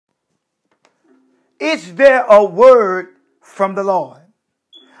Is there a word from the Lord?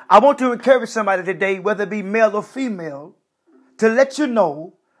 I want to encourage somebody today, whether it be male or female, to let you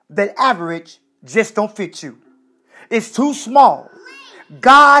know that average just don't fit you. It's too small.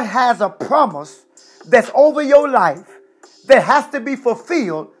 God has a promise that's over your life that has to be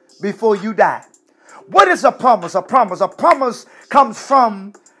fulfilled before you die. What is a promise? A promise comes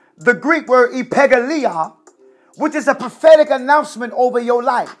from the Greek word epagalia, which is a prophetic announcement over your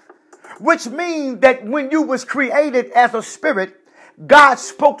life, which means that when you was created as a spirit, God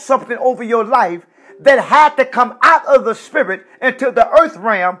spoke something over your life that had to come out of the spirit into the earth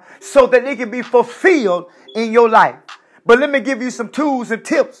realm so that it can be fulfilled in your life. But let me give you some tools and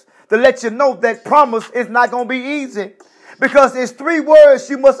tips to let you know that promise is not going to be easy, because there's 3 words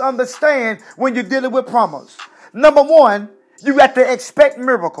you must understand when you're dealing with promise. Number 1, you got to expect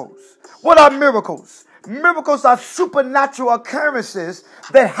miracles. What are miracles? Miracles are supernatural occurrences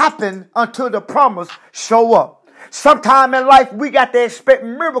that happen until the promise show up. Sometime in life, we got to expect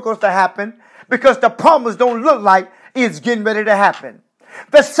miracles to happen because the promise don't look like it's getting ready to happen.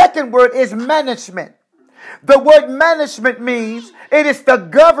 The second word is management. The word management means it is the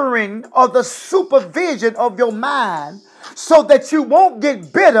governing or the supervision of your mind so that you won't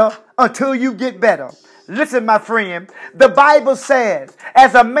get bitter until you get better. Listen, my friend, the Bible says,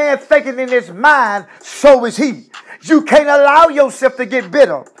 as a man thinking in his mind, so is he. You can't allow yourself to get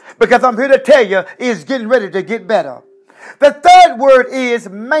bitter, because I'm here to tell you, it's getting ready to get better. The third word is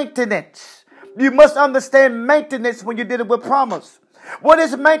maintenance. You must understand maintenance when you're dealing with promise. What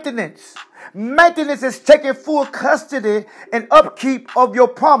is maintenance? Maintenance is taking full custody and upkeep of your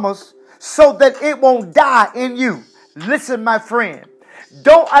promise so that it won't die in you. Listen, my friend,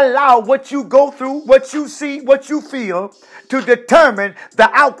 don't allow what you go through, what you see, what you feel to determine the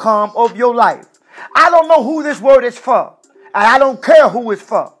outcome of your life. I don't know who this word is for, and I don't care who it's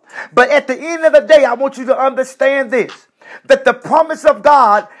for. But at the end of the day, I want you to understand this, that the promise of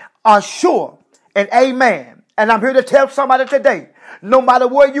God are sure and amen. And I'm here to tell somebody today, no matter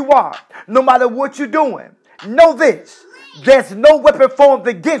where you are, no matter what you're doing, know this: there's no weapon formed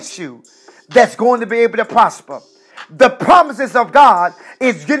against you that's going to be able to prosper. The promises of God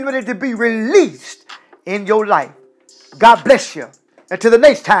is getting ready to be released in your life. God bless you. Until the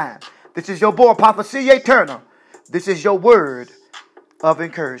next time, this is your boy, Papa C.A. Turner. This is your word of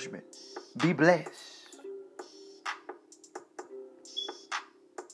encouragement. Be blessed.